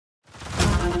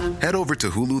Head over to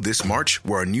Hulu this March,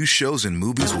 where our new shows and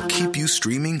movies will keep you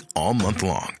streaming all month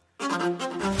long.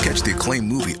 Catch the acclaimed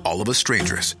movie All of Us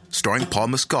Strangers, starring Paul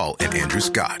Mescal and Andrew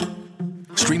Scott.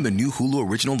 Stream the new Hulu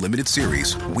original limited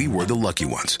series We Were the Lucky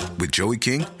Ones with Joey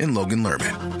King and Logan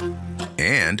Lerman.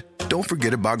 And don't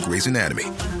forget about Grey's Anatomy.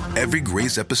 Every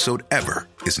Grey's episode ever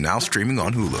is now streaming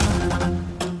on Hulu.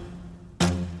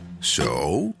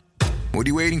 So, what are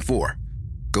you waiting for?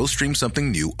 Go stream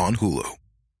something new on Hulu.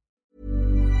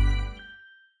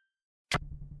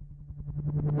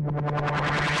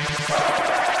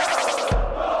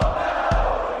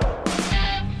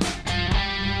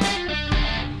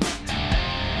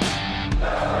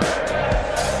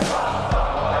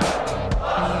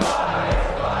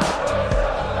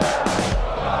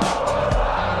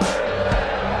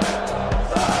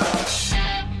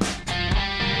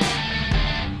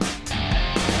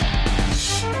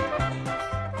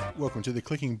 Welcome to the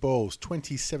Clicking Balls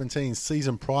 2017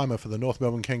 season primer for the North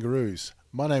Melbourne Kangaroos.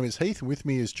 My name is Heath, and with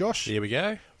me is Josh. Here we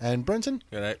go. And Brenton.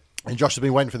 G'day. And Josh has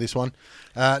been waiting for this one.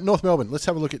 North Melbourne, let's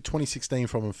have a look at 2016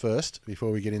 from them first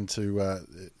before we get into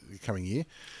the coming year.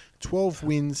 12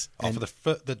 wins. For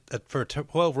a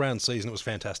 12-round season, it was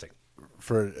fantastic.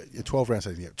 For a 12-round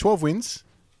season, yeah. 12 wins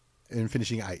and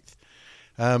finishing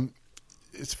 8th.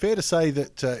 It's fair to say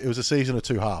that it was a season of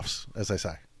two halves, as they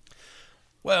say.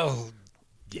 Well,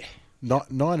 yeah.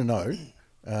 9-0,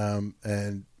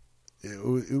 and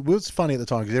it was funny at the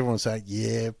time because everyone was saying,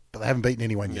 yeah, but they haven't beaten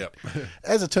anyone yet. Yep.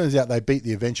 As it turns out, they beat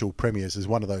the eventual premiers as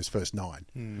one of those first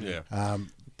 9. Yeah.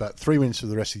 But 3 wins for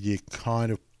the rest of the year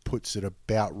kind of puts it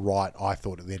about right, I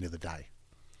thought, at the end of the day.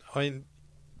 I mean,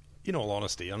 in all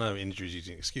honesty, I know injuries is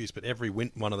an excuse, but every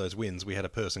one of those wins, we had a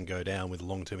person go down with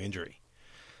long-term injury.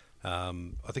 I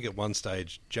think at one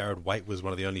stage, Jared Waite was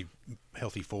one of the only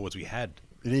healthy forwards we had.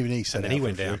 And even he and then he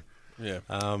went down. Yeah.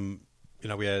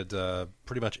 We had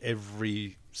pretty much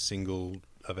every single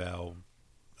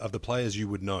of the players you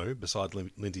would know, besides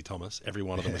Lindsay Thomas, every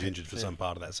one of them was injured for some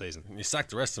part of that season. You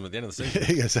sacked the rest of them at the end of the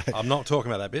season. I'm not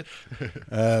talking about that bit.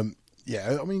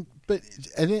 Yeah, I mean, but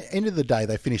at the end of the day,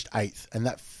 they finished 8th, and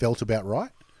that felt about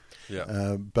right.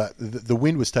 Yeah. But the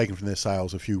wind was taken from their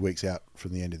sails a few weeks out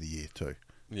from the end of the year too.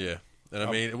 Yeah. And I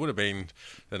mean, it would have been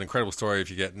an incredible story if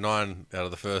you get 9 out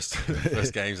of the first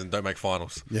games and don't make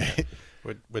finals. Yeah.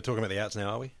 We're talking about the outs now,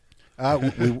 are we?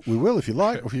 We will if you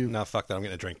like. No, fuck that. I'm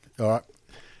getting a drink. All right.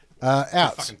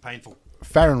 Outs. Fucking painful.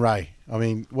 Farron Ray. I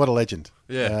mean, what a legend.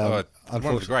 Yeah. One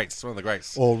of the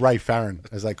greats. Or Ray Farron,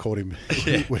 as they called him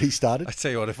when he started. I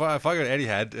tell you what, if I go to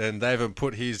Etihad and they haven't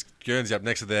put his Guernsey up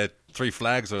next to their 3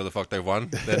 flags or whatever the fuck they've won,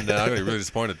 then I'm going to be really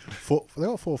disappointed. They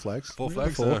got 4 flags. 4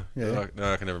 flags? Four. Yeah.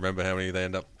 No, I can never remember how many they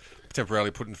end up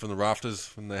temporarily putting from the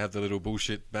rafters when they have the little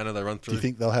bullshit banner they run through. Do you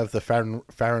think they'll have the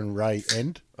Farron Ray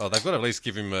end? Oh, they've got to at least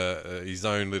give him his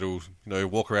own little,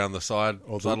 walk around the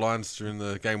sidelines during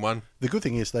the game 1. The good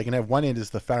thing is they can have one end as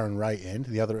the Farron Ray end,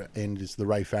 the other end is the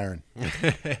Ray Farron,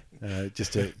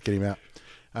 just to get him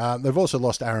out. They've also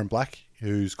lost Aaron Black,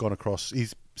 who's gone across.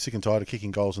 He's sick and tired of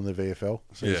kicking goals in the VFL,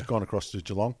 so he's gone across to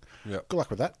Geelong. Yep. Good luck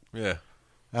with that. Yeah.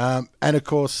 And of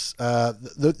course,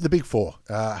 the big 4,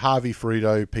 Harvey,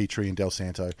 Frito, Petrie and Del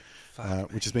Santo,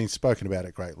 which has been spoken about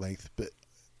at great length. But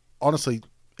honestly,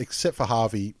 except for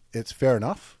Harvey, it's fair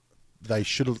enough. They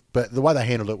should have, but the way they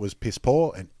handled it was piss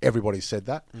poor, and everybody said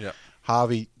that. Yeah.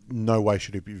 Harvey, no way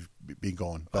should he be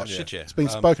gone. But shit, yeah. It's been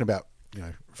spoken about.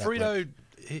 Frito,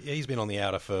 he's been on the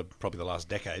outer for probably the last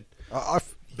decade.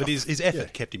 But his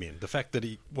effort kept him in. The fact that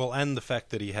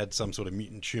he had some sort of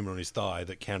mutant tumour on his thigh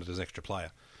that counted as extra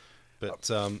player.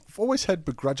 But I've always had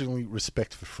begrudgingly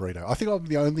respect for Frito. I think I'm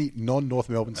the only non-North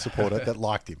Melbourne supporter that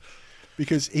liked him.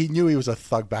 Because he knew he was a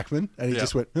thug backman, and he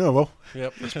just went, oh, well.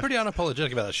 Yep. He's pretty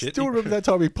unapologetic about that shit. Still remember that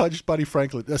time he punched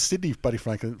Sydney Buddy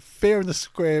Franklin, fair in the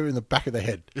square in the back of the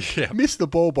head. Yeah. Missed the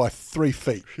ball by 3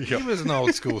 feet. He was an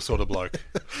old school sort of bloke.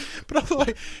 But I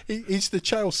thought he's the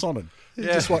Chael Sonnen. He's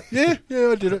just like, yeah,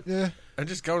 I did it, yeah. And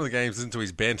just going to the games into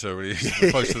his banter when he's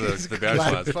close to the boundary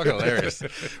line. It's fucking hilarious.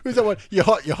 Who's that one? You're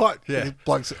hot. Yeah. And the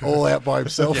bloke's all out by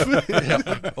himself.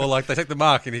 Yeah. Or like they take the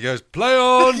mark and he goes, play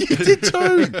on. You did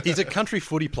too. He's a country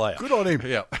footy player. Good on him.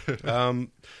 Yeah.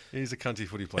 He's a country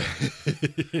footy player.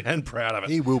 And proud of it.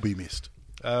 He will be missed.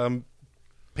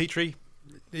 Petrie,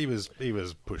 he was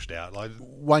pushed out.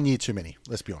 1 year too many,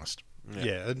 let's be honest.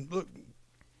 Yeah, and look,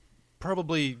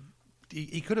 probably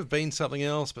he could have been something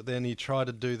else, but then he tried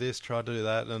to do this, tried to do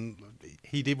that, and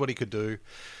he did what he could do.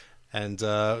 And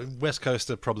West Coast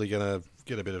are probably going to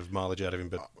get a bit of mileage out of him,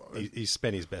 but he's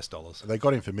spent his best dollars. They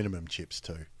got him for minimum chips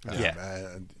too.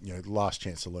 Last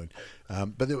chance saloon.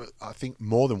 But there was, I think,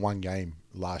 more than one game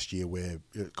last year where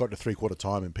it got to 3/4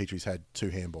 time and Petrie's had 2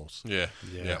 handballs. Yeah.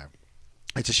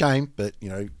 It's a shame, but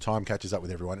time catches up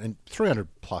with everyone. And 300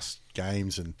 plus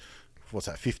games and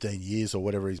 15 years or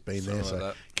whatever he's been there,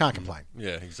 so can't complain.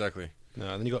 Yeah, exactly. No,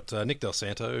 and then you got Nick Del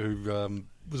Santo, who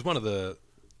was one of the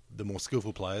more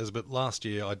skillful players, but last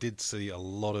year I did see a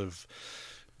lot of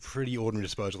pretty ordinary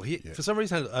disposal. He, for some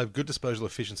reason, had a good disposal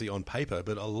efficiency on paper,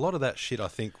 but a lot of that shit, I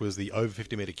think, was the over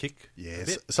 50-metre kick.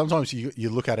 Yes. Sometimes you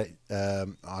look at it,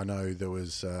 I know there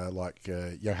was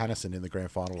Johannesson in the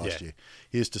grand final last year.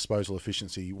 His disposal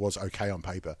efficiency was okay on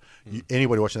paper.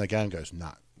 Anybody watching that game goes,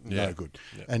 nah, no good.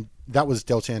 Yeah. And that was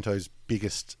Del Santo's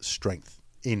biggest strength.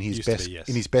 In his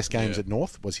best games at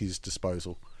North was his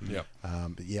disposal. Yeah,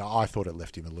 but I thought it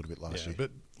left him a little bit last year.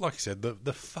 But like you said,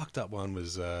 the fucked up one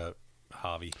was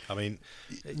Harvey. I mean,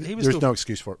 there's no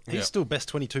excuse for it. He's still best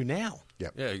 22 now. Yeah,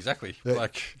 exactly.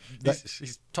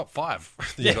 He's top 5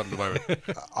 that you got at the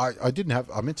moment.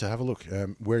 I meant to have a look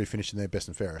where he finished in their best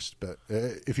and fairest, but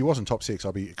if he wasn't top 6,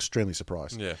 I'd be extremely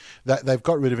surprised. Yeah, they've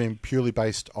got rid of him purely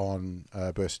based on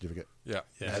birth certificate. Yeah,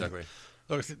 exactly.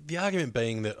 Look, the argument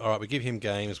being that, all right, we give him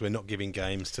games, we're not giving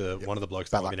games to one of the blokes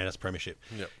that won an premiership.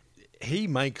 Yep. He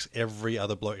makes every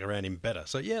other bloke around him better.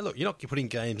 So, look, you're not putting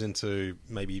games into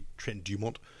maybe Trent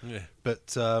Dumont, but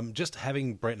just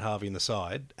having Brent Harvey in the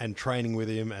side and training with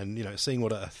him and, seeing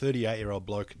what a 38-year-old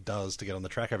bloke does to get on the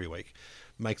track every week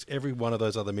makes every one of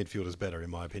those other midfielders better, in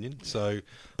my opinion. So,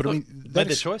 but look, I mean, their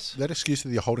choice. That excuse that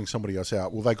you're holding somebody else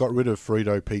out, well, they got rid of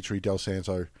Frito, Petrie, Del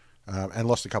Santo, and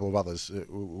lost a couple of others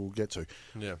we'll get to.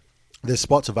 Yeah. There's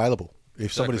spots available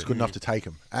if somebody's good enough to take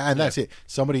them. And that's it.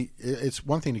 It's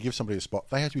one thing to give somebody a spot.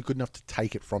 They have to be good enough to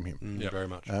take it from him. Very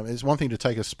much. It's one thing to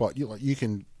take a spot. You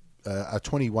can a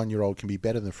 21-year-old can be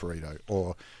better than Frito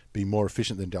or be more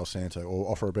efficient than Del Santo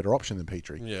or offer a better option than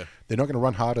Petrie. Yeah. They're not going to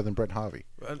run harder than Brent Harvey.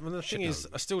 Well, the thing is,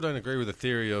 I still don't agree with the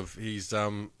theory of he's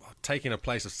taking a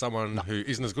place of someone who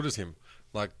isn't as good as him.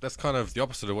 Like, that's kind of the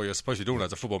opposite of what you're supposed to be doing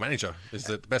as a football manager, is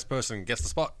that the best person gets the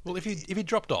spot. Well, if he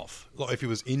dropped off, like if he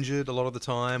was injured a lot of the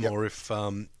time, or if,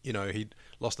 he'd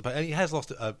lost the pace, and he has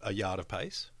lost a yard of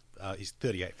pace. He's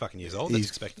 38 fucking years old. That's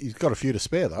expected. He's got a few to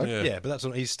spare, though. Yeah, but that's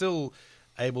he's still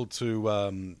able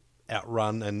to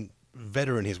outrun and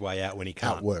veteran his way out when he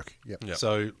can't. Outwork, yep.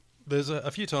 So there's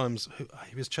a few times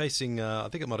he was chasing, I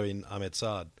think it might have been Ahmed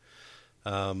Saad,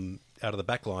 out of the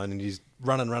back line, and he's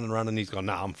running, and he's gone,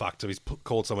 nah, I'm fucked. So he's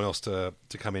called someone else to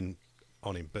come in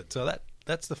on him. But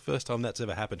that's the first time that's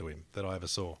ever happened to him that I ever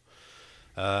saw.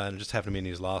 And it just happened to me in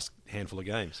his last handful of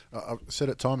games. I've said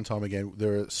it time and time again,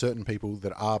 there are certain people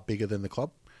that are bigger than the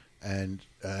club, and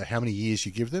how many years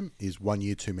you give them is 1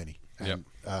 year too many. And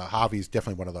Harvey is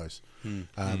definitely one of those.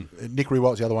 Nick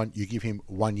Rewalt's the other one. You give him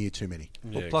 1 year too many.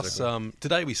 Well, plus,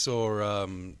 today we saw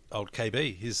old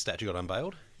KB. His statue got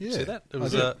unveiled. Yeah, see that? It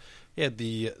was he had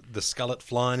the skullet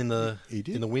flying in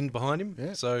the wind behind him.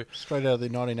 Yeah. So straight out of the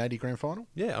 1980 grand final.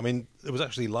 Yeah, I mean, it was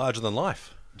actually larger than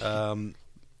life,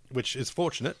 which is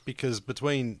fortunate because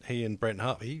between he and Brent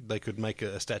Harvey, they could make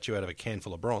a statue out of a can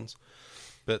full of bronze.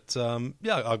 But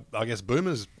I guess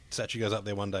Boomer's statue goes up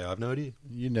there one day. I have no idea.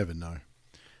 You never know.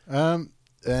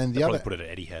 And the other put it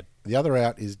at Etihad. The other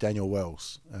out is Daniel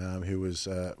Wells, who was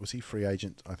he free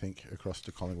agent? I think across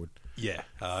to Collingwood. Yeah,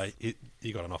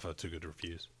 he got an offer too good to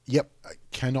refuse. Yep, I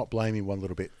cannot blame him one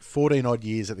little bit. 14 odd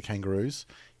years at the Kangaroos,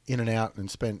 in and out, and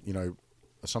spent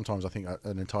sometimes I think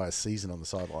an entire season on the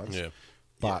sidelines. Yeah,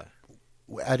 but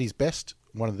at his best,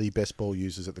 one of the best ball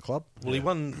users at the club. Well, he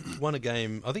won a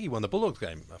game. I think he won the Bulldogs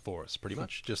game for us, pretty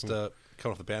much. Just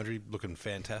coming off the boundary, looking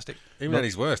fantastic. Even at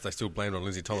his worst, they still blamed on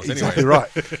Lindsay Thomas exactly anyway.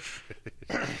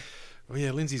 Right. Well,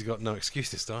 yeah, Lindsay's got no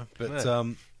excuse this time.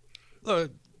 But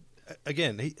look,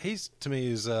 again, he's to me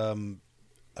is a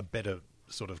better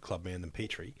sort of club man than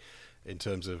Petrie in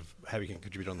terms of how he can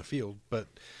contribute on the field. But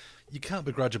you can't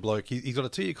begrudge a bloke. He's got a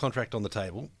 2-year contract on the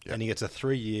table, and he gets a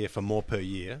 3-year for more per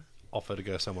year offer to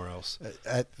go somewhere else.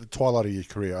 At the twilight of your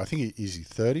career, I think is he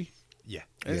 30? Yeah.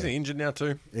 Is he injured now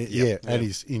too? Yeah, and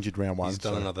he's injured round one. He's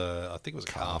done another, I think it was a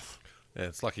calf. Yeah,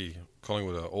 it's lucky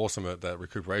Collingwood are awesome at that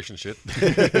recuperation shit.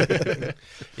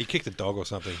 He kicked a dog or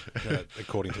something,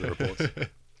 according to the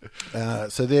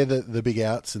reports. So they're the big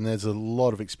outs, and there's a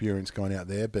lot of experience going out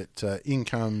there. But in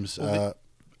comes...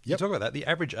 You talk about that. The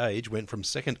average age went from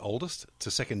second oldest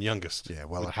to second youngest. Yeah,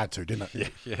 well, it had to, didn't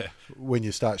it? Yeah. When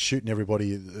you start shooting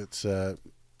everybody that's lived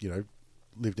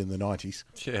in the 90s.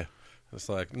 Yeah. It's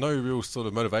like no real sort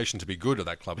of motivation to be good at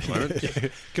that club at the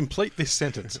moment. Complete this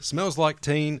sentence. Smells like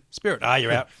teen spirit.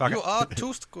 You're out. Fuck You it. are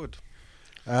just good.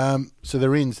 So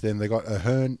they're ins then. They got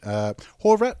Ahern,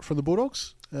 Horvat from the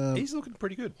Bulldogs. He's looking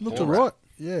pretty good. Looked all right.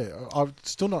 Yeah, I'm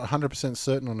still not 100%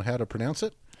 certain on how to pronounce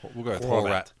it. We'll go with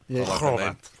Horvat. Yeah.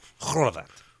 Horvat.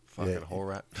 Fucking Yeah.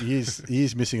 Horvat. He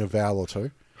is missing a vowel or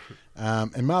two.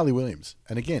 And Marley Williams.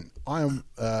 And again, I've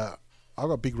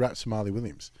got big raps for Marley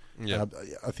Williams. Yeah.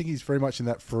 I think he's very much in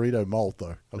that Ferrito mould,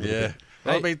 though. A little Yeah. bit.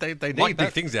 Well, I mean, they need like big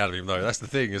that. things out of him, though. That's the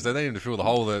thing, is they need him to fill the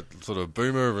hole that sort of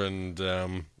Boomer and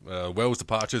Wells'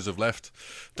 departures have left.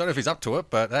 Don't know if he's up to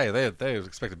it, but hey, they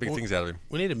expected big things out of him.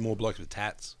 We needed more blokes with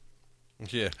tats.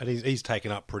 Yeah. And he's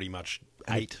taken up pretty much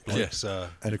 8 blokes.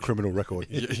 And a criminal record.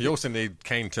 You also need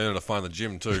Kane Turner to find the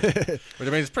gym too. But I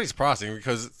mean, it's pretty surprising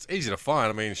because it's easy to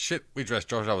find. I mean, shit, we dressed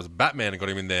Josh up as Batman and got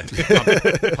him in there.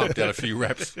 Pumped out a few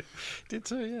reps. Did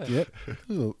too, yeah. Yep.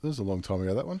 That was a long time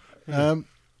ago, that one.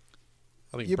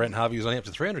 I think Brent Harvey was only up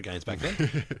to 300 games back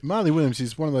then. Marley Williams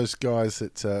is one of those guys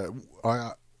that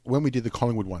when we did the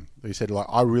Collingwood one, he said, like,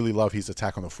 I really love his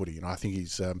attack on the footy. And I think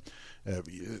he's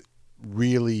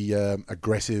really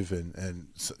aggressive and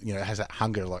has that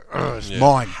hunger, like, it's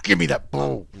mine, give me that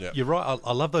ball. Yeah. You're right.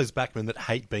 I love those backmen that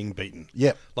hate being beaten.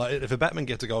 Yep. Like, if a backman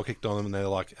gets a goal kicked on them and they're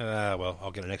like, well,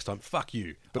 I'll get it next time. Fuck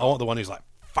you. But I want the one who's like,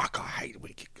 fuck, I hate it when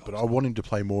he kick goals. But I want him to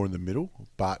play more in the middle.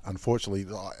 But unfortunately,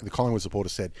 the Collingwood supporter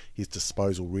said his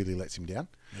disposal really lets him down.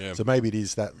 Yeah. So maybe it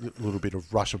is that little bit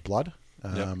of rush of blood.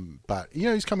 But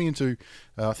he's coming into,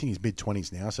 I think he's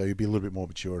mid-20s now, so he'll be a little bit more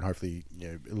mature and hopefully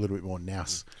a little bit more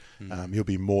nous. He'll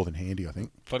be more than handy, I think.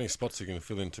 Plenty of spots you can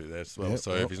fill into there as well. Yep,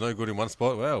 So yep. if he's no good in one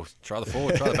spot, well, try the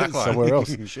forward, try the back line. Somewhere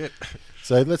else. Shit.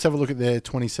 So let's have a look at their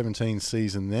 2017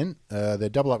 season then. Their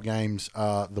double-up games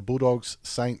are the Bulldogs,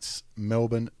 Saints,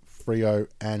 Melbourne, Freo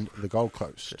and the Gold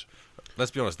Coast. Let's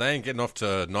be honest, they ain't getting off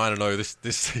to 9-0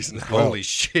 this season. Holy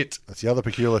shit. That's the other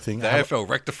peculiar thing. The AFL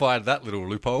rectified that little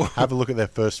loophole. Have a look at their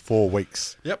first 4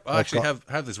 weeks. Yep, I actually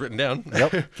have this written down.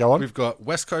 Yep, go on. We've got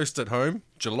West Coast at home,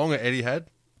 Geelong at Etihad,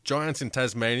 Giants in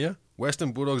Tasmania,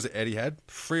 Western Bulldogs at Etihad,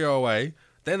 Freo away.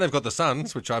 Then they've got the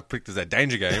Suns, which I picked as their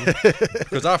danger game.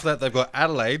 Because after that, they've got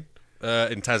Adelaide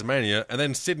in Tasmania, and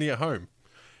then Sydney at home.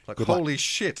 Like, holy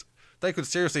shit. They could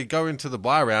seriously go into the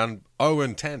bye round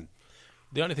 0-10.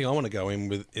 The only thing I want to go in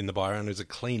with in the bye round is a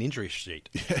clean injury sheet.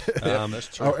 That's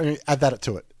true. Oh, add that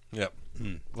to it. Yep.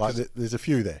 Like there's a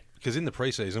few there. Because in the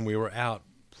preseason, we were out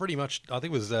pretty much, I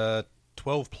think it was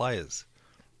 12 players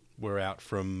were out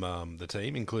from the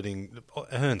team, including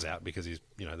Ahern's out because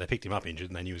they picked him up injured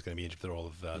and they knew he was going to be injured for the whole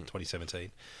of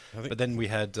 2017. But then we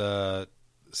had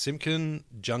Simpkin,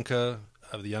 Junker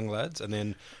of the young lads, and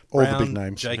then All Brown, the big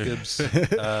names. Jacobs,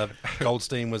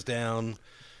 Goldstein was down.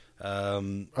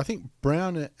 I think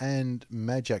Brown and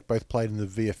Majak both played in the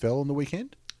VFL on the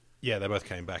weekend. Yeah, they both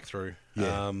came back through.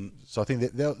 Yeah. So I think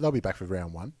that they'll be back for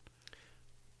round 1.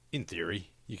 In theory,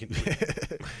 you can.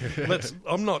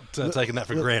 I'm not taking that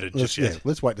for granted just yet. Yeah,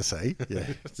 let's wait to see. Yeah,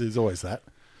 there's always that.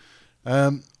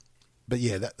 But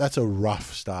yeah, that's a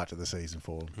rough start to the season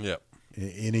for them. Yep.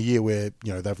 In a year where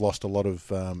they've lost a lot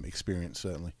of experience,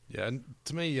 certainly. Yeah, and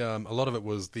to me, a lot of it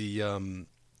was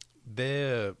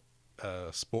their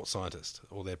sports scientist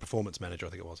or their performance manager, I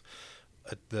think it was,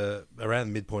 around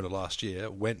the midpoint of last year,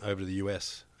 went over to the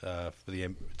US to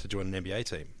join an NBA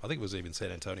team. I think it was even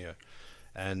San Antonio.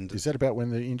 And Is that about when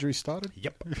the injury started?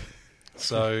 Yep.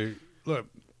 So look,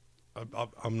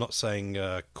 I'm not saying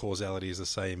causality is the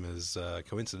same as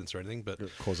coincidence or anything, but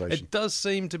Causation. it does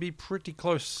seem to be pretty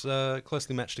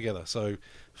closely matched together. So,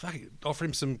 fuck it, offer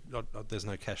him some. There's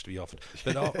no cash to be offered,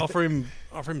 but offer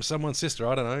him someone's sister.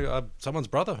 I don't know, someone's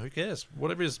brother. Who cares?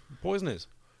 Whatever his poison is.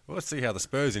 Well, let's see how the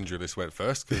Spurs injury list went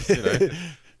first, because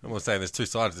I'm not saying there's two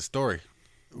sides to the story.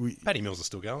 Paddy Mills is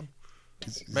still going.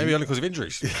 Maybe only because of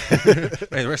injuries.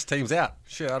 Maybe the rest of the team's out.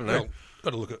 Shit, I don't know.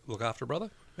 Got to look after a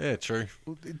brother. Yeah, true.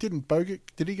 Didn't Bogut?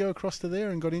 Did he go across to there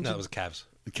and got injured? No, it was Cavs.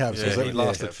 The Cavs. Yeah, was it? He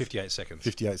lasted 58 seconds.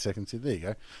 58 seconds. There you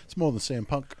go. It's more than CM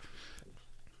Punk.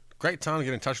 Great time to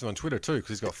get in touch with him on Twitter too, because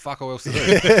he's got fuck all else to do.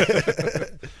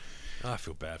 I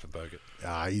feel bad for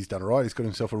Bogut. He's done all right. He's got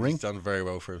himself a ring. He's done very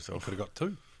well for himself. Could have got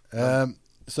 2.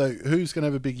 So who's going to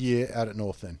have a big year out at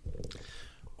North then?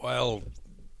 Well,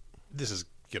 this is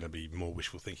going to be more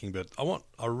wishful thinking, but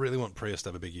I really want Prius to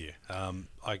have a big year.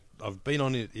 I've been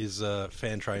on his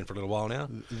fan train for a little while now.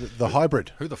 The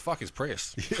hybrid. Who the fuck is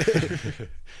Prius?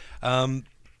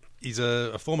 He's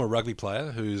a former rugby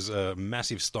player who's a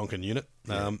massive stonking unit.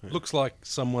 Looks like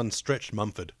someone stretched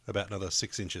Mumford about another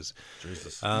 6 inches.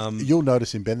 Jesus. You'll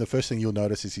notice him, Ben. The first thing you'll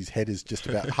notice is his head is just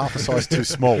about half a size too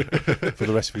small for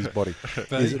the rest of his body.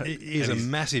 But he's a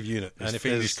massive unit. And if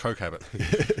his coke habit.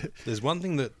 There's one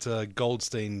thing that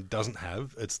Goldstein doesn't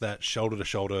have, it's that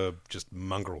shoulder-to-shoulder just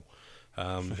mongrel.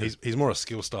 He's more a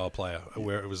skill style player,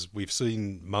 where we've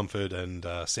seen Mumford and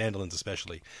Sandilands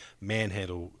especially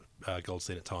manhandle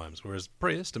Goldstein at times, whereas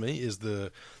Prius to me is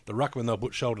the ruckman they'll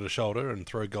put shoulder to shoulder and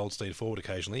throw Goldstein forward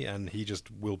occasionally, and he just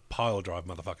will pile drive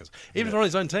motherfuckers, even if they're on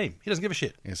his own team. He doesn't give a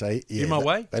shit. In my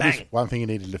way, that is one thing he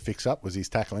needed to fix up was his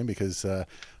tackling, because I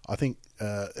think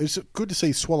it was good to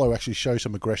see Swallow actually show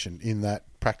some aggression in that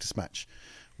practice match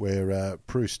where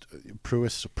Priest,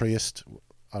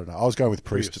 I don't know, I was going with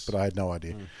Priest, but I had no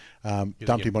idea,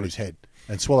 dumped him on his head,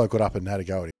 and Swallow got up and had a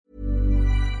go at him.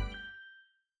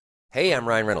 Hey, I'm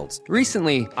Ryan Reynolds.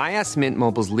 Recently, I asked Mint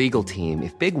Mobile's legal team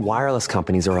if big wireless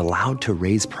companies are allowed to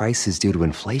raise prices due to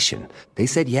inflation. They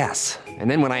said yes.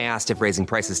 And then when I asked if raising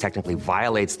prices technically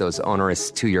violates those onerous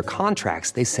 2-year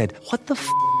contracts, they said, "What the f***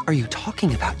 are you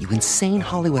talking about, you insane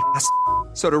Hollywood ass?"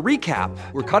 So to recap,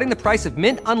 we're cutting the price of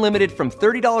Mint Unlimited from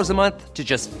 $30 a month to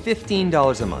just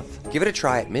 $15 a month. Give it a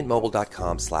try at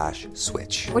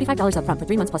mintmobile.com/switch. $45 up front for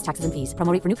 3 months plus taxes and fees.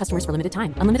 Promo rate for new customers for limited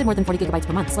time. Unlimited more than 40 gigabytes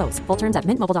per month. Slows full terms at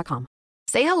mintmobile.com.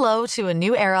 Say hello to a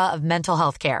new era of mental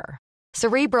health care.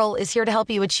 Cerebral is here to help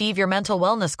you achieve your mental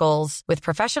wellness goals with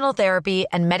professional therapy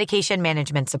and medication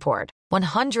management support.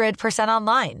 100%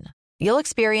 online. You'll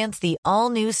experience the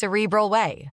all-new Cerebral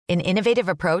Way, an innovative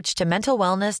approach to mental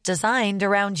wellness designed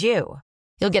around you.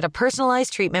 You'll get a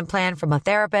personalized treatment plan from a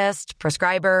therapist,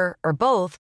 prescriber, or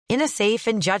both in a safe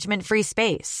and judgment-free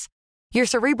space. Your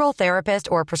Cerebral therapist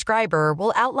or prescriber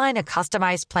will outline a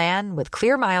customized plan with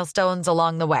clear milestones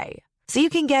along the way, so you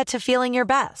can get to feeling your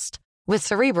best. With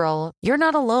Cerebral, you're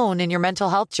not alone in your mental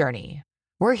health journey.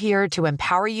 We're here to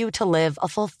empower you to live a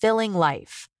fulfilling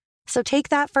life. So take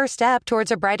that first step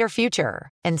towards a brighter future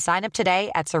and sign up today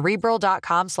at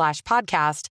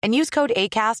Cerebral.com/podcast and use code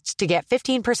ACAST to get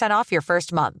 15% off your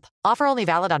first month. Offer only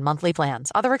valid on monthly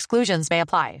plans. Other exclusions may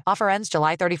apply. Offer ends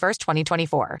July 31st,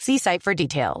 2024. See site for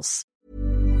details.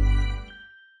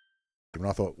 And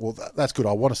I thought, well, that's good.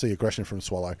 I want to see aggression from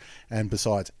Swallow. And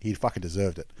besides, he fucking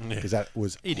deserved it, because that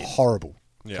was horrible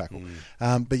tackle.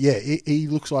 But yeah, he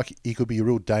looks like he could be a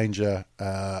real danger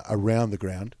around the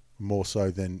ground, more so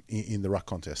than in the ruck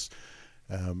contest.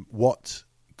 What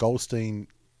Goldstein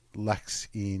lacks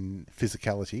in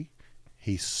physicality,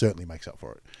 he certainly makes up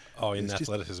for it. Oh, in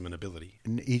athleticism and ability.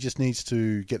 He just needs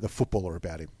to get the footballer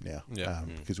about him now, Yeah.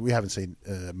 Because we haven't seen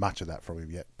much of that from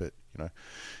him yet. But, you know,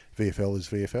 VFL is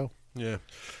VFL. Yeah.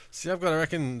 See, I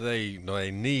reckon they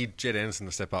need Jed Anderson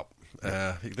to step up.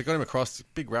 They got him across,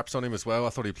 big raps on him as well. I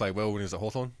thought he played well when he was at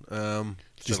Hawthorn.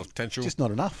 Potential. Just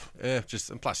not enough. Yeah,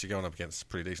 and plus you're going up against a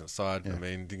pretty decent side. Yeah. I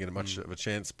mean, didn't get much of a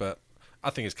chance, but I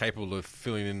think he's capable of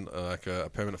filling in like a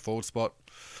permanent forward spot.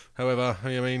 However,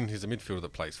 I mean, he's a midfielder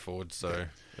that plays forward, so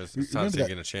it's hard to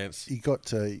get a chance. He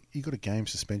got a game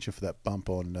suspension for that bump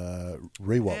on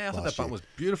Rewalt. Yeah, I thought that bump was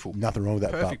beautiful. Nothing wrong with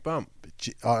that Perfect bump.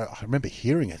 I remember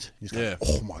hearing it. He's like,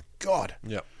 oh my God.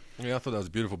 Yeah. Yeah, I thought that was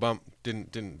a beautiful bump.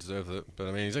 Didn't deserve it, but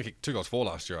I mean, he's only kicked 2 goals for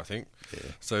last year, I think. Yeah.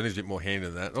 So it needs a bit more hand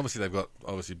in that. Obviously, they've got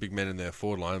big men in their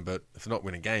forward line, but if they're not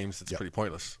winning games, it's pretty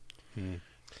pointless.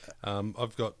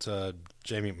 I've got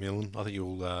Jamie McMillan. I think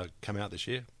he'll come out this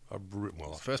year.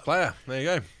 First player. There you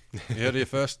go. You heard it here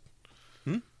first.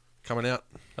 Coming out.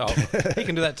 Oh, he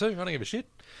can do that too. I don't give a shit.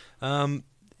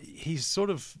 He's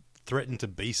sort of threatened to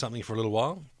be something for a little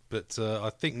while, but I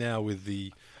think now with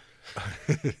the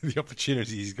the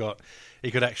opportunity he's got,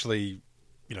 he could actually,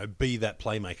 be that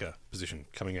playmaker position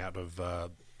coming out of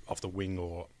off the wing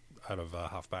or out of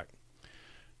halfback.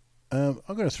 I'm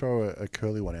going to throw a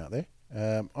curly one out there.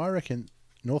 I reckon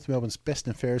North Melbourne's best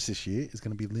and fairest this year is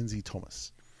going to be Lindsay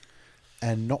Thomas,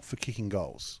 and not for kicking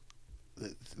goals.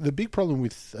 The big problem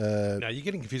with now you're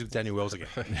getting confused with Daniel Wells again.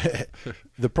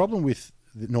 The problem with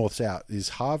the North's out is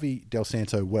Harvey, Del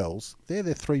Santo, Wells. They're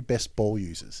their 3 best ball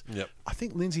users. Yep. I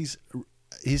think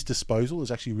his disposal is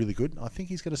actually really good. I think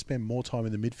he's going to spend more time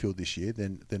in the midfield this year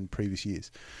than previous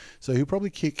years. So he'll probably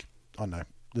kick, I don't know,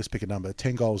 let's pick a number,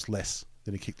 10 goals less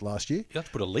than he kicked last year. You have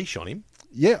to put a leash on him.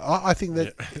 Yeah, I think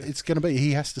that it's going to be,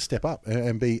 he has to step up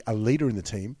and be a leader in the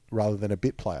team rather than a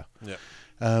bit player. Yeah.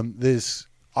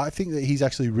 I think that he's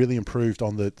actually really improved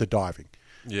on the diving.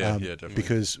 Yeah, definitely.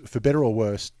 Because for better or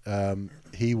worse,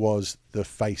 he was the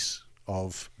face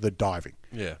of the diving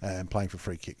and playing for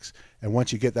free kicks. And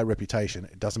once you get that reputation,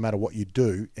 it doesn't matter what you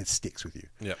do, it sticks with you.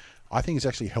 Yeah. I think it's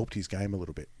actually helped his game a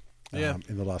little bit.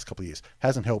 in the last couple of years.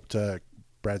 Hasn't helped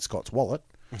Brad Scott's wallet,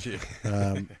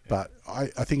 but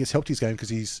I think it's helped his game because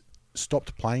he's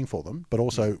stopped playing for them. But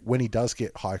also, when he does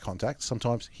get high contact,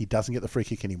 sometimes he doesn't get the free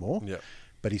kick anymore. Yeah.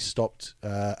 But he's stopped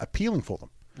appealing for them.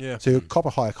 Yeah. So he'll cop a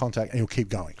higher contact and he'll keep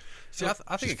going. See,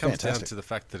 I think it comes down to the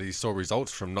fact that he saw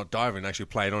results from not diving and actually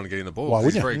playing on and getting the ball. Why He's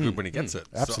wouldn't very you? good when he gets it.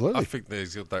 Absolutely. So I think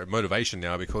there's that motivation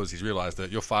now because he's realised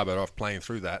that you're far better off playing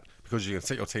through that because you can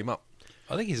set your team up.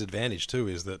 I think his advantage too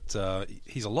is that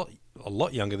he's a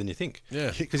lot younger than you think.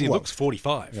 Yeah. Because he looks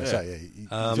 45. He's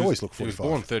always looked He was 45.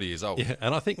 born 30 years old. Yeah,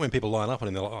 and I think when people line up on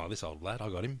him, they're like, "Oh, this old lad, I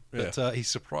got him." But Yeah. he's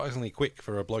surprisingly quick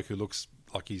for a bloke who looks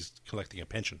like he's collecting a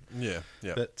pension. Yeah.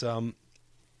 But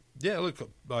look,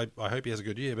 I hope he has a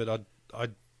good year. But I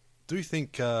do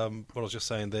think what I was just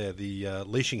saying there, the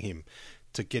leashing him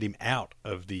to get him out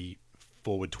of the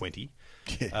forward 20,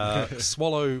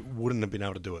 Swallow wouldn't have been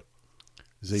able to do it.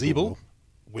 Zeeble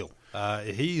will.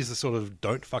 He is the sort of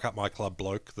don't fuck up my club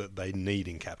bloke that they need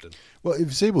in captain. Well, if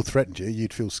Zeeble threatened you,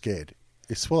 you'd feel scared.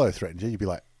 If Swallow threatened you, you'd be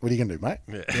like, what are you going to do, mate?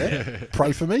 Yeah.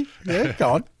 Pray for me? Yeah, go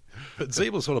on. But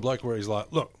Zeeble's sort of bloke where he's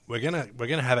like, look, we're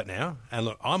gonna have it now, and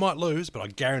look, I might lose, but I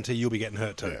guarantee you'll be getting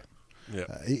hurt too. Yeah.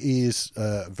 He is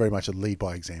very much a lead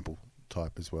by example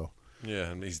type as well.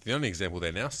 Yeah, and he's the only example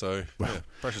there now, so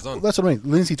pressure's on. Well, that's what I mean.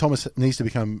 Lindsay Thomas needs to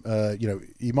become,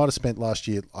 he might have spent last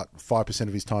year like 5%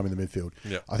 of his time in the midfield.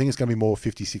 Yep. I think it's going to be more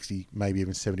 50, 60, maybe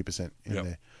even 70% in Yep.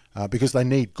 there because they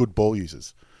need good ball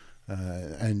users.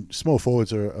 And small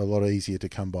forwards are a lot easier to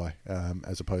come by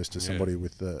as opposed to somebody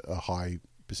with a high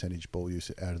percentage ball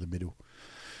use out of the middle.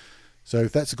 So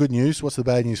if that's the good news, what's the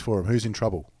bad news for him? Who's in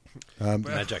trouble?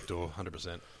 Mad Jack Door,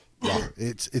 100%. Well,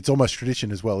 it's almost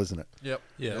tradition as well, isn't it? Yep.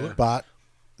 Yeah. But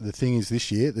the thing is,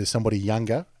 this year there's somebody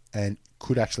younger and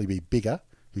could actually be bigger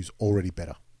who's already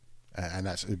better, and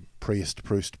that's Proust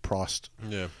priced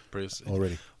Yeah, Prius.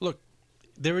 already. Look,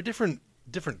 they're a different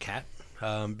cat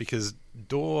because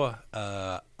Door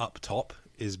up top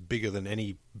is bigger than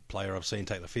any player I've seen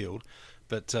take the field,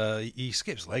 but he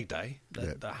skips leg day,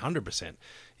 100%.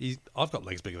 I've got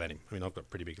legs bigger than him. I mean, I've got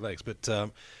pretty big legs,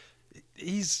 but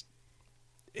he's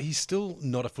still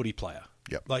not a footy player.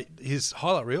 Yep. Like his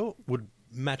highlight reel would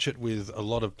match it with a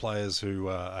lot of players who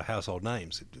are household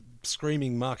names.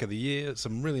 Screaming mark of the year,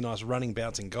 some really nice running,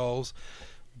 bouncing goals,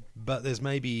 but there's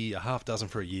maybe a half dozen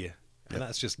for a year, and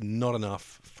that's just not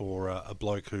enough for a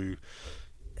bloke who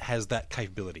has that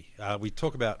capability. We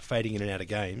talk about fading in and out of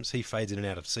games. He fades in and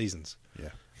out of seasons.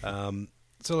 Yeah.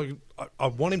 So look, I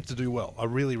want him to do well. I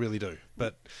really, really do.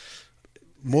 But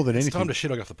More than it's anything, time to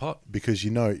shit off the pot. because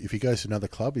if he goes to another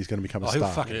club, he's going to become a He'll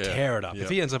star. fucking tear it up. Yeah. If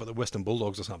he ends up at the Western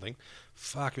Bulldogs or something,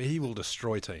 fuck, he will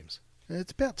destroy teams.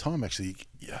 It's about time, actually.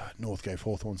 North gave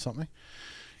Hawthorn something.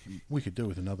 We could do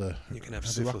with another. You can have another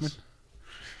syphilis.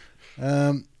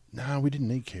 ruckman. No, we didn't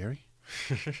need Carey.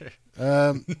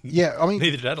 I mean,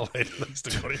 Neither did Adelaide. At least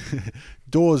they got him.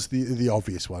 Dawes the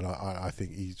obvious one. I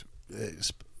think he's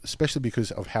especially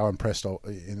because of how impressed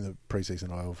in the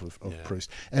preseason I of Proust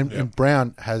and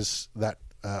Brown has that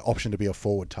option to be a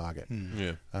forward target.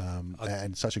 Yeah.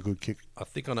 And such a good kick. I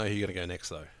think I know who you're going to go next,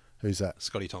 though. Who's that?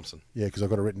 Scotty Thompson. Yeah, because I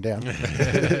got it written down.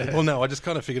 Well, no, I just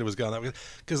kind of figured it was going that way.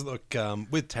 Because, look,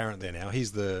 with Tarrant there now,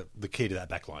 he's the key to that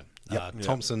back line.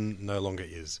 Thompson no longer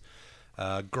is.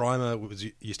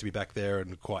 Grimer used to be back there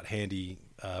and quite handy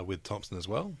with Thompson as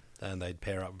well, and they'd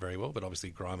pair up very well. But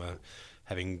obviously, Grimer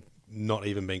having not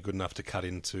even been good enough to cut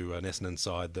into an Essendon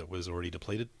side that was already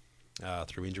depleted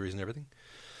through injuries and everything.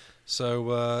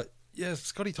 So,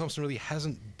 Scotty Thompson really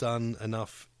hasn't done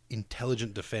enough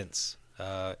intelligent defence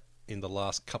in the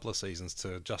last couple of seasons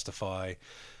to justify,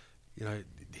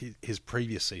 his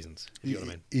previous seasons. You know what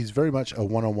I mean? He's very much a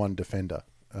one-on-one defender.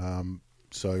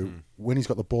 When he's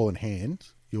got the ball in hand,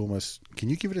 you almost... Can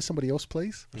you give it to somebody else,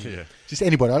 please? Yeah. Just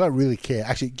anybody. I don't really care.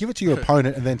 Actually, give it to your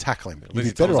opponent and then tackle him. You'd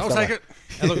be better off I'll that take way. it.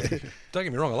 And look, don't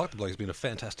get me wrong, I like the bloke. He's been a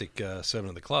fantastic servant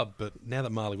of the club, but now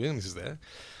that Marley Williams is there,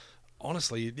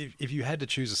 honestly, if you had to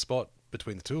choose a spot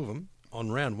between the two of them,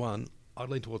 on round one, I'd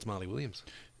lean towards Marley Williams.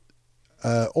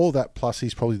 All that plus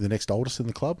he's probably the next oldest in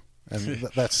the club. And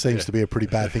that seems to be a pretty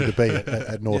bad thing to be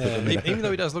at North at the minute. Even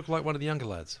though he does look like one of the younger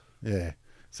lads. Yeah.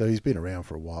 So he's been around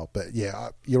for a while. But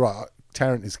you're right.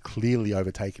 Tarrant is clearly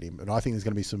overtaken him. And I think there's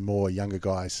going to be some more younger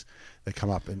guys that come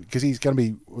up. And because he's going to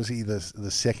be, was he the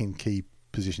second key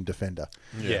position defender?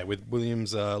 Yeah, with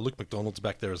Williams, Luke McDonald's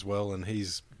back there as well, and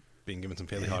he's been given some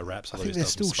fairly high raps. I think they're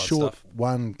still short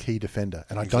one key defender.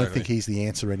 And I don't think he's the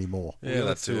answer anymore. Yeah,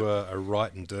 that's to a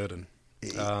Wright and Durden.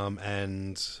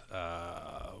 And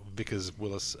Vickers,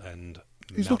 Willis, and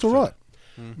he's looked all right.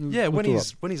 Yeah, when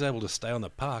he's able to stay on the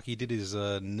park, he did his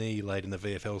knee late in the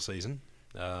VFL season.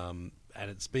 And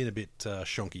it's been a bit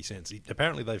shonky since.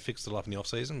 Apparently they fixed it up in the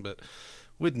off-season, but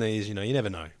with knees, you never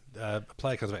know. A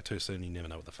player comes back too soon, you never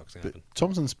know what the fuck's going to happen.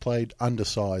 Thompson's played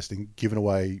undersized and given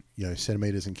away,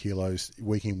 centimetres and kilos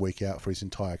week in, week out for his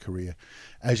entire career.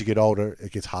 As you get older,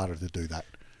 it gets harder to do that.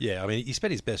 Yeah, I mean, he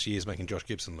spent his best years making Josh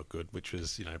Gibson look good, which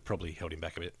was, probably held him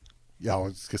back a bit. Yeah, I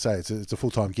was going to say, it's a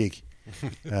full-time gig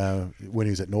when he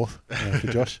was at North for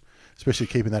Josh, especially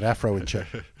keeping that afro in check.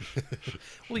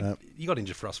 Well, he got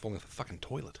injured for us falling off a fucking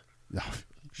toilet.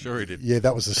 Sure he did. Yeah,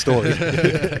 that was the story.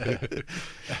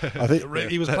 I think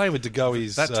he was playing with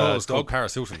DeGoey's that toilet was called dog.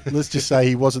 Paris Hilton. Let's just say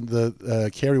he wasn't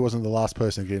Carey wasn't the last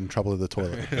person to get in trouble in the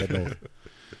toilet at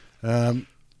North.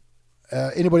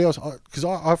 Anybody else? Because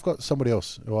I've got somebody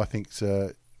else who I think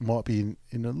might be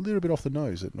in a little bit off the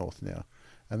nose at North now,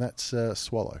 and that's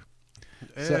Swallow.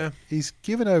 Yeah. So he's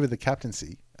given over the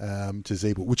captaincy to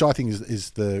Zeeble, which I think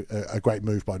is a great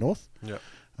move by North. Yeah.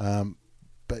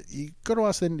 But you got to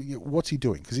ask then, what's he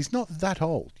doing? Because he's not that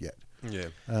old yet. Yeah.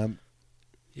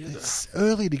 It's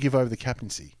early to give over the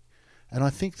captaincy, and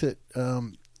I think that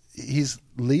his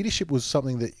leadership was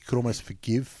something that you could almost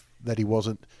forgive, that he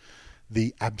wasn't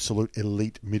the absolute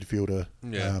elite midfielder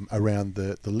around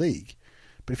the league.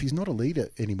 But if he's not a leader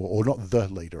anymore, or not the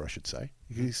leader, I should say,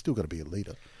 he's still got to be a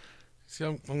leader. See,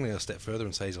 I'm going to go a step further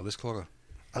and say he's a list clogger.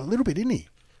 A little bit, isn't he?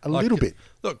 A little bit.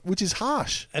 Look, which is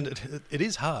harsh. And it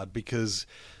is hard because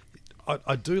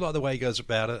I do like the way he goes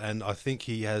about it, and I think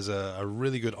he has a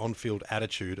really good on-field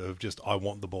attitude of just, I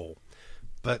want the ball.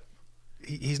 But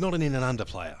he's not an in and under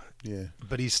player. Yeah.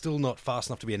 But he's still not fast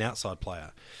enough to be an outside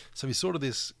player. So he's sort of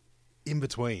this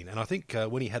in-between. And I think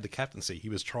when he had the captaincy, he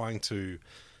was trying to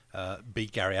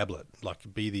beat Gary Ablett,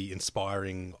 like be the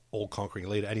inspiring, all-conquering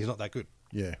leader, and he's not that good.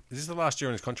 Yeah. Is this the last year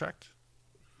on his contract?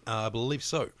 I believe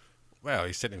so. Wow,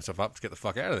 he's setting himself up to get the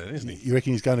fuck out of there, isn't he? You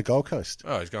reckon he's going to Gold Coast?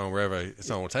 Oh, he's going wherever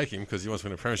someone will take him because he wants to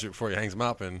win a premiership before he hangs him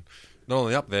up, and not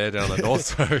only up there, down the north.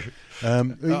 So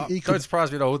don't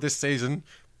surprise me at all. This season,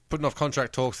 putting off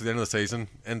contract talks at the end of the season,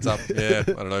 ends up, I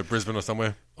don't know, Brisbane or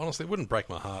somewhere. Honestly, it wouldn't break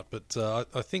my heart, but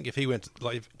I think if he went,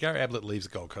 if Gary Ablett leaves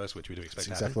the Gold Coast, which we do expect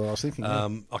to happen, exactly what I was thinking.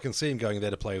 I can see him going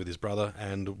there to play with his brother,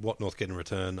 and what North get in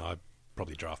return, I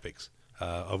probably draft picks,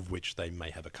 of which they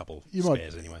may have a couple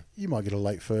spares anyway. You might get a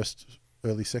late first,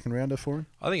 early second rounder for him.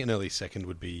 I think an early second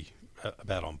would be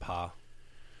about on par.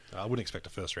 I wouldn't expect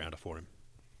a first rounder for him.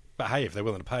 But hey, if they're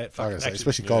willing to pay it, fuck it.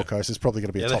 Especially Gold Coast, it's probably going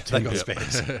to be a top 10. They've got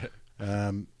spares.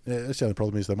 That's the only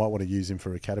problem is they might want to use him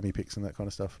for academy picks and that kind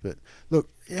of stuff. But look,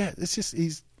 it's just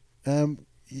it's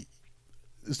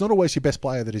not always your best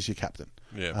player that is your captain.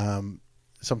 Yeah.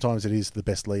 Sometimes it is the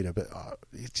best leader, but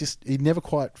he never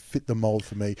quite fit the mold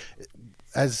for me,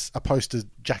 as opposed to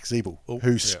Jack Zeeble,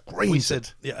 who screams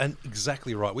it. Yeah, and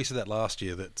exactly right. We said that last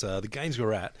year, that the games we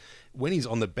were at, when he's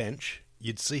on the bench,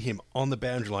 you'd see him on the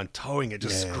boundary line, towing it,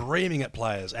 just screaming at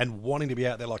players and wanting to be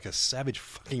out there like a savage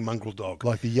fucking mongrel dog.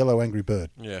 Like the yellow angry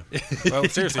bird. Yeah. Well,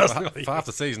 seriously, for half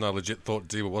the season, I legit thought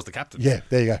Zeeble was the captain. Yeah,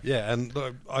 there you go. Yeah, and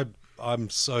look,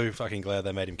 I'm so fucking glad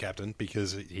they made him captain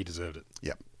because he deserved it.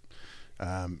 Yep.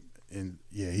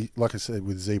 Like I said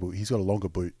with Zeeble, he's got a longer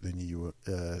boot than you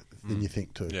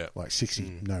think too. Yeah. Like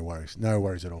 60, no worries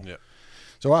at all. Yeah.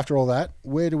 So after all that,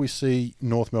 where do we see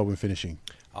North Melbourne finishing?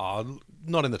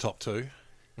 Not in the top two.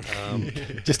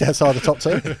 Just outside the top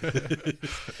two?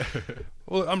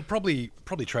 Well, I'm probably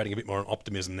trading a bit more on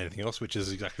optimism than anything else, which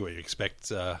is exactly what you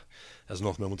expect as a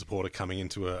North Melbourne supporter coming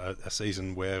into a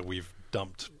season where we've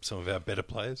dumped some of our better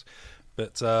players.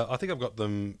 But I think I've got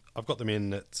them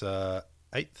in at 8th.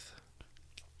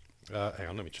 Hang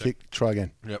on, let me check. Try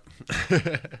again. Yep.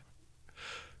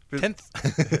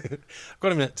 10th.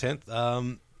 Got him in at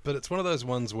 10th. But it's one of those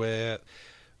ones where,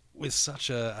 with such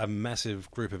a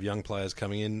massive group of young players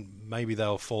coming in, maybe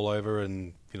they'll fall over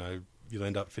and you'll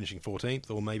end up finishing 14th,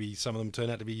 or maybe some of them turn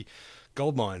out to be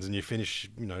gold mines and you finish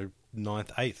 9th,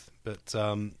 8th. But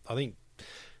I think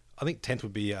 10th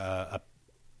would be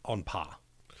on par.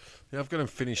 Yeah, I've got them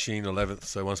finishing 11th,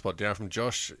 so one spot down from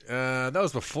Josh. That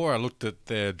was before I looked at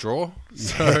their draw.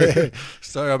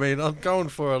 So I mean, I'm going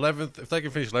for 11th. If they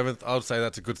can finish 11th, I would say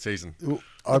that's a good season.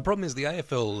 The problem is the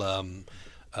AFL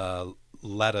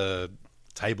ladder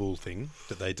table thing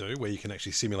that they do, where you can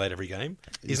actually simulate every game,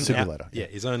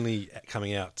 is only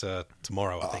coming out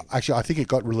tomorrow, I think. Actually, I think it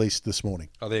got released this morning.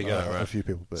 Oh, there you go. A few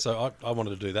people. But so I wanted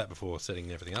to do that before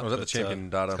setting everything up. Was that the champion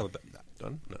data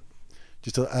done? No.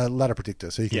 Just a ladder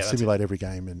predictor, so you can simulate every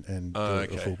game and do a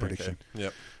full prediction. Okay.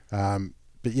 Yep.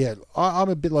 But yeah, I'm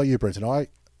a bit like you, Brenton.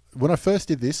 When I first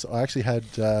did this, I actually had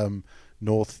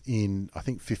North in, I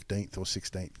think, 15th or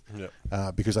 16th.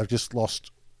 Yep. Because I've just lost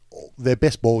their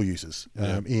best ball users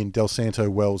in Del Santo,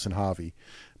 Wells, and Harvey,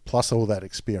 plus all that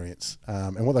experience.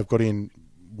 And what they've got in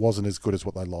wasn't as good as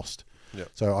what they lost. Yep.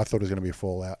 So I thought it was going to be a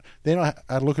fallout. Then I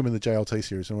had a look at them in the JLT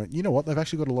series and went, you know what? They've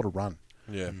actually got a lot of run.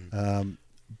 Yeah.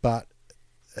 But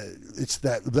it's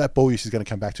that ball use is going to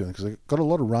come back to them because they've got a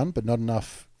lot of run, but not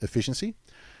enough efficiency.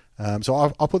 So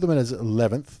I'll put them in as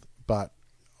 11th, but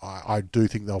I do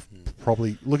think they'll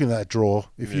probably, looking at that draw,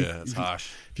 It's harsh.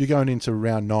 If you're going into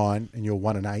round 9 and you're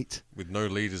 1-8, With no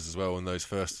leaders as well in those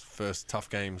first tough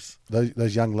games.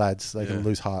 those young lads, they can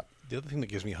lose heart. The other thing that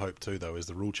gives me hope too, though, is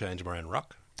the rule change around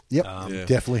ruck. Yep,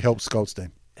 definitely helps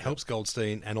Goldstein. Helps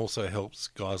Goldstein and also helps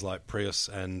guys like Prius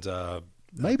and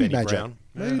Maybe Benny Majak. Brown.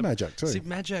 Maybe Majak too. See,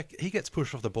 Majak, he gets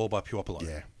pushed off the ball by Puopolo.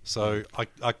 Yeah. So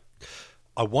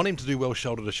I want him to do well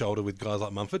shoulder to shoulder with guys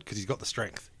like Mumford because he's got the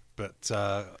strength. But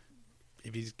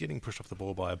if he's getting pushed off the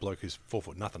ball by a bloke who's 4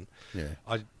 foot nothing,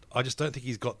 I just don't think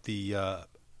he's got the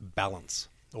balance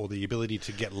or the ability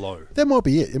to get low. That might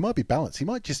be it. It might be balance. He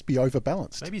might just be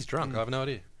overbalanced. Maybe he's drunk. I have no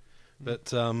idea.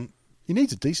 But he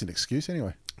needs a decent excuse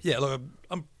anyway. yeah, look,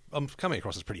 I'm coming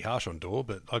across as pretty harsh on Dorr,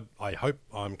 but I hope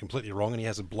I'm completely wrong and he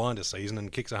has a blinder season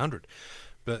and kicks 100.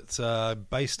 But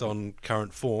based on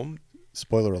current form,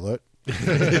 Spoiler alert.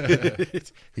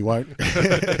 He won't.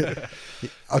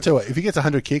 I'll tell you what, if he gets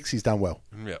 100 kicks, he's done well.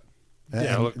 Yeah.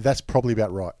 And look- that's probably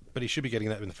about right. but he should be getting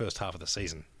that in the first half of the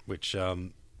season, which,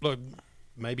 look,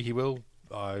 maybe he will.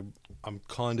 I'm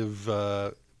kind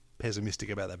of pessimistic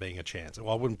about that being a chance.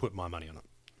 Well, I wouldn't put my money on it.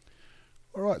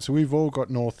 All right, so we've all got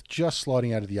North just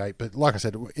sliding out of the 8, but like I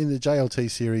said, in the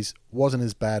JLT series, wasn't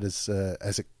as bad as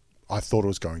I thought it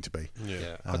was going to be.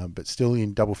 Yeah. But still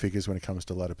in double figures when it comes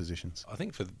to ladder positions. I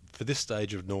think for this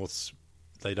stage of North's,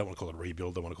 they don't want to call it a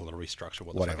rebuild, they want to call it a restructure.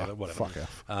 Whatever. Whatever. Fuck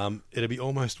off. It'd be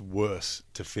almost worse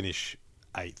to finish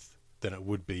 8th than it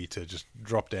would be to just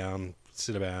drop down,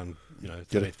 sit around,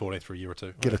 13th, 14th for a year or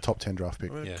two. Get a top 10 draft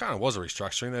pick. I mean, Yeah. It kind of was a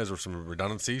restructuring. There were some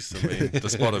redundancies. I mean, the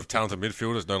spot of talented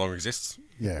midfielders no longer exists.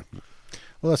 Yeah.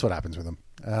 Well, that's what happens with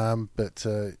them. But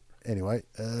anyway,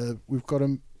 we've got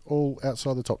them all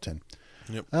outside the top 10.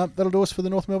 Yep. That'll do us for the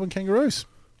North Melbourne Kangaroos.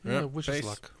 Yeah, Yep, wish us peace.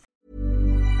 luck.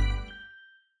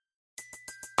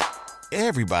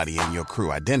 Everybody in your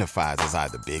crew identifies as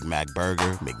either Big Mac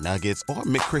Burger, McNuggets, or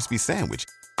McCrispy Sandwich.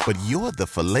 But you're the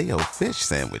Filet-O-Fish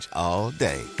Sandwich all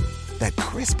day. That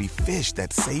crispy fish,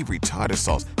 that savory tartar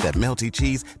sauce, that melty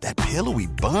cheese, that pillowy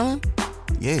bun.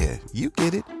 Yeah, you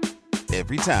get it.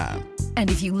 Every time. And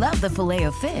if you love the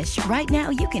Filet-O-Fish, right now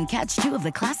you can catch 2 of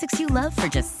the classics you love for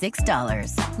just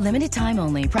 $6. Limited time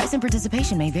only. Price and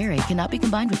participation may vary. Cannot be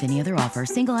combined with any other offer.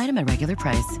 Single item at regular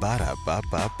price.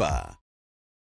 Ba-da-ba-ba-ba.